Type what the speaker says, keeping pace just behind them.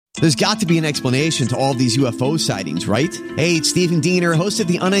There's got to be an explanation to all these UFO sightings, right? Hey, it's Stephen Diener, host of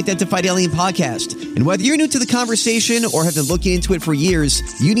the Unidentified Alien Podcast. And whether you're new to the conversation or have been looking into it for years,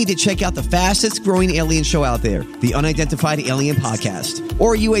 you need to check out the fastest growing alien show out there, the Unidentified Alien Podcast,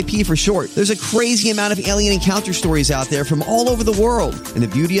 or UAP for short. There's a crazy amount of alien encounter stories out there from all over the world. And the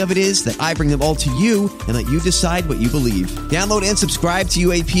beauty of it is that I bring them all to you and let you decide what you believe. Download and subscribe to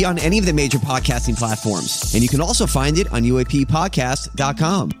UAP on any of the major podcasting platforms. And you can also find it on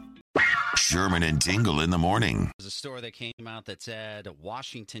UAPpodcast.com. Sherman and Tingle in the morning. There's a story that came out that said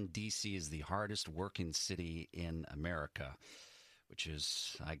Washington, D.C. is the hardest working city in America, which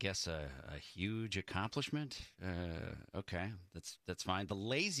is, I guess, a huge accomplishment. Okay, that's fine. The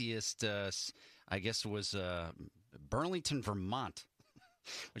laziest, I guess, was Burlington, Vermont,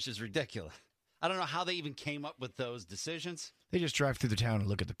 which is ridiculous. I don't know how they even came up with those decisions. They just drive through the town and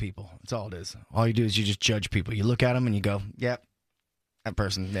look at the people. That's all it is. All you do is you just judge people. You look at them and you go, yep. That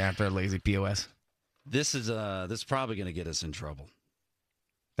person, yeah, they're lazy POS. This is probably going to get us in trouble.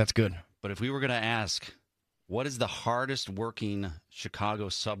 That's good. But if we were going to ask, what is the hardest working Chicago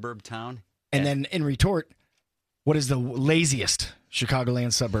suburb town? And then in retort, what is the laziest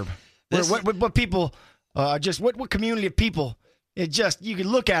Chicagoland suburb? What people, what community of people, you can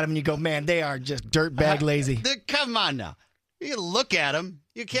look at them and you go, man, they are just dirtbag lazy. Come on now. You can look at them.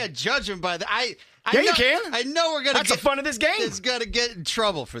 You can't judge them by the... You can. I know we're going to That's the fun of this game. It's going to get in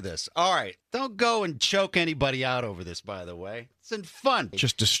trouble for this. All right. Don't go and choke anybody out over this, by the way. It's in fun.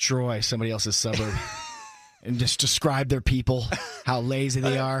 Just destroy somebody else's suburb and just describe their people, how lazy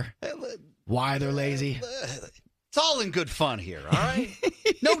they are, why they're lazy. It's all in good fun here, all right?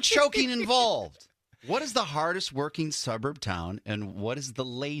 No choking involved. What is the hardest working suburb town, and what is the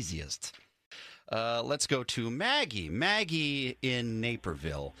laziest? Let's go to Maggie. Maggie in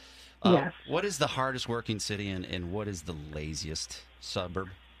Naperville. Yes. What is the hardest working city and what is the laziest suburb?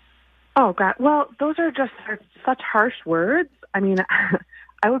 Oh, God. Well, those are just such harsh words. I mean,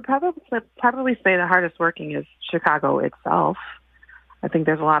 I would probably say the hardest working is Chicago itself. I think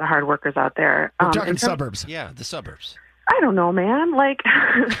there's a lot of hard workers out there. We're talking suburbs. Yeah, the suburbs. I don't know, man. Like,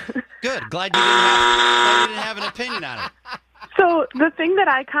 Good. Glad you didn't have an opinion on it. So the thing that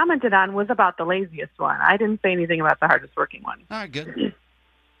I commented on was about the laziest one. I didn't say anything about the hardest working one. All right, good.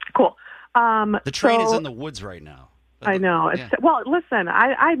 Cool. The train is in the woods right now. I know. Yeah. Well, listen,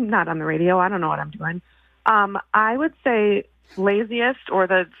 I'm not on the radio. I don't know what I'm doing. I would say laziest or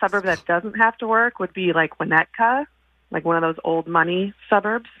the suburb that doesn't have to work would be like Winnetka, like one of those old money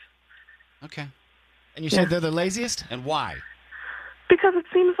suburbs. Okay. And you said they're the laziest? And why? Because it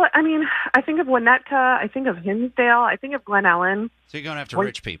seems like, I mean, I think of Winnetka, I think of Hinsdale, I think of Glen Ellen. So you're going after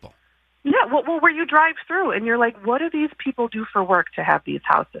rich people. Yeah, well, where you drive through and you're like, what do these people do for work to have these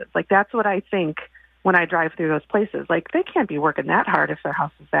houses? Like, that's what I think when I drive through those places. Like, they can't be working that hard if their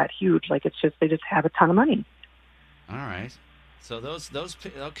house is that huge. Like, it's just, they just have a ton of money. All right. So those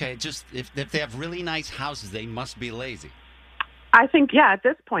okay, just if they have really nice houses, they must be lazy. I think, yeah, at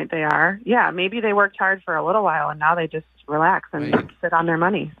this point they are. Yeah, maybe they worked hard for a little while and now they just relax and sit on their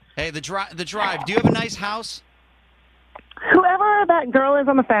money. Hey, the drive, do you have a nice house? Whoever that girl is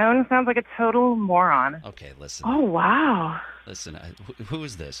on the phone sounds like a total moron. Okay, listen. Oh, wow. Listen, who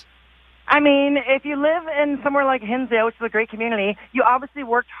is this? I mean, if you live in somewhere like Hinsdale, which is a great community, you obviously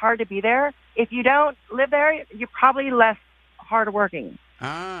worked hard to be there. If you don't live there, you're probably less hardworking.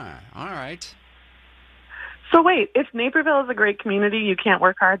 Ah, all right. So wait, if Naperville is a great community, you can't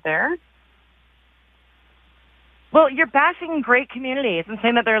work hard there? Well, you're bashing great communities and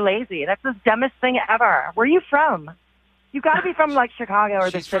saying that they're lazy. That's the dumbest thing ever. Where are you from? You got to be from, like, Chicago or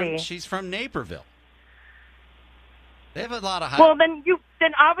the city. She's from Naperville. They have a lot of... Well, then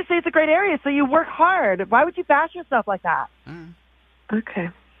obviously it's a great area, so you work hard. Why would you bash yourself like that? Okay.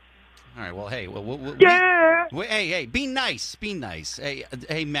 All right, well, hey. Yeah! Hey, be nice. Be nice.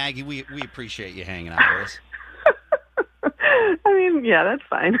 Hey, Maggie, we appreciate you hanging out with us. I mean, yeah, that's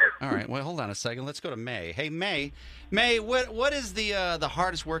fine. All right, well, hold on a second. Let's go to May. Hey, May, what is the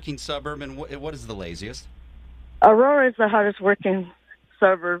hardest working suburb and what is the laziest? Aurora is the hardest working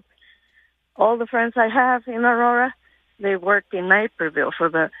suburb. All the friends I have in Aurora, they work in Naperville for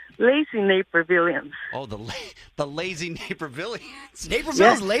the lazy Napervillians. Oh, the lazy Napervillians.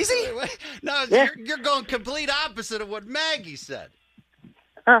 Naperville's lazy? Wait. No, you're going complete opposite of what Maggie said.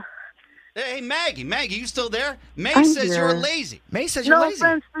 Hey, Maggie, you still there? May says you're lazy. May says you're lazy. No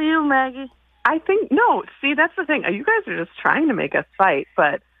offense to you, Maggie. I think, no, see, that's the thing. You guys are just trying to make us fight,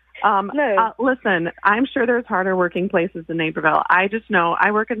 but no. Listen, I'm sure there's harder working places in Naperville. I just know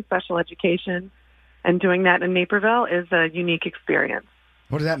I work in special education, and doing that in Naperville is a unique experience.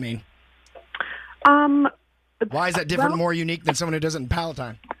 What does that mean? Why is that different, more unique than someone who does it in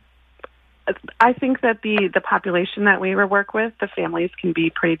Palatine? I think that the population that we work with, the families can be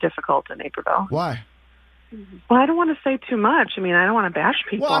pretty difficult in Naperville. Why? Well, I don't want to say too much. I mean, I don't want to bash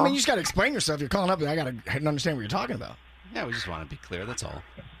people. Well, I mean, you just got to explain yourself. You're calling up, and I got to understand what you're talking about. Yeah, we just want to be clear. That's all.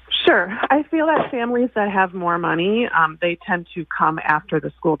 Sure. I feel that families that have more money, they tend to come after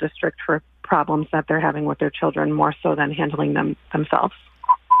the school district for problems that they're having with their children more so than handling them themselves.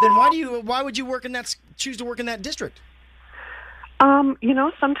 Then why would you choose to work in that district?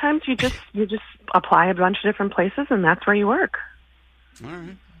 Sometimes you just apply a bunch of different places, and that's where you work. All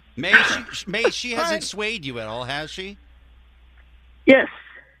right. May, she hasn't swayed you at all, has she? Yes.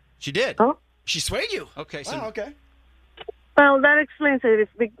 She did. Oh. She swayed you. Okay. So okay. Well, that explains it.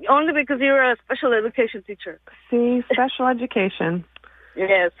 It's only because you're a special education teacher. See, special education.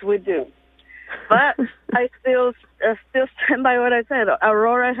 Yes, we do. But I still stand by what I said.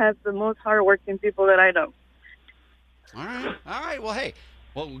 Aurora has the most hardworking people that I know. All right. Well, hey.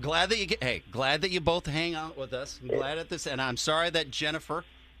 Well, glad that you both hang out with us. I'm glad at this, and I'm sorry that Jennifer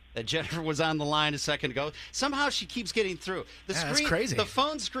was on the line a second ago. Somehow she keeps getting through. That's crazy. The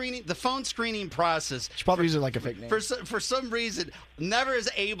phone screening process. She probably uses it like a fake name. For some reason, never is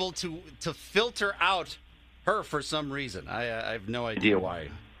able to filter out her for some reason. I have no idea why.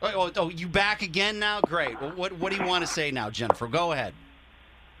 Oh, you back again now? Great. Well, what do you want to say now, Jennifer? Go ahead.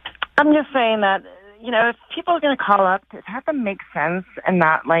 I'm just saying that, if people are going to call up, it has to make sense and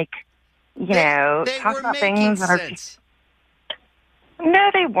not they talk were about making things that sense.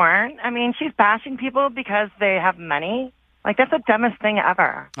 No, they weren't. I mean, she's bashing people because they have money. Like, that's the dumbest thing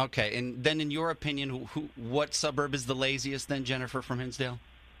ever. Okay, and then in your opinion, what suburb is the laziest then, Jennifer, from Hinsdale?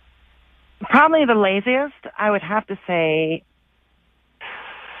 Probably the laziest, I would have to say,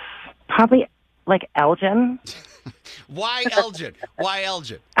 probably like Elgin. Why Elgin? Why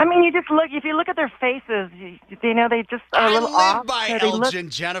Elgin? I mean, if you look at their faces, they just are a little I live off. by Elgin,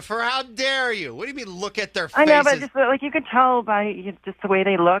 Jennifer. How dare you? What do you mean look at their faces? I know, but just you could tell by just the way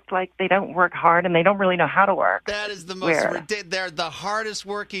they look, like they don't work hard and they don't really know how to work. That is the most ridiculous. They're the hardest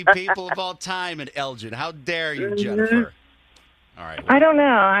working people of all time in Elgin. How dare you, Jennifer? All right. Well, I don't know.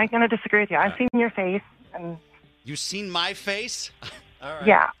 I'm going to disagree with you. I've seen your face. And you've seen my face? All right.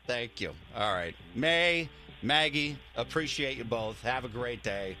 Yeah. Thank you. All right. Maggie, appreciate you both. Have a great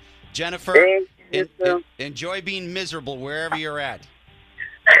day. Jennifer, enjoy being miserable wherever you're at.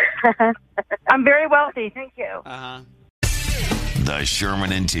 I'm very wealthy. Thank you. Uh-huh. The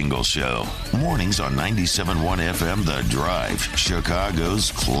Sherman and Tingle Show. Mornings on 97.1 FM The Drive,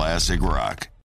 Chicago's classic rock.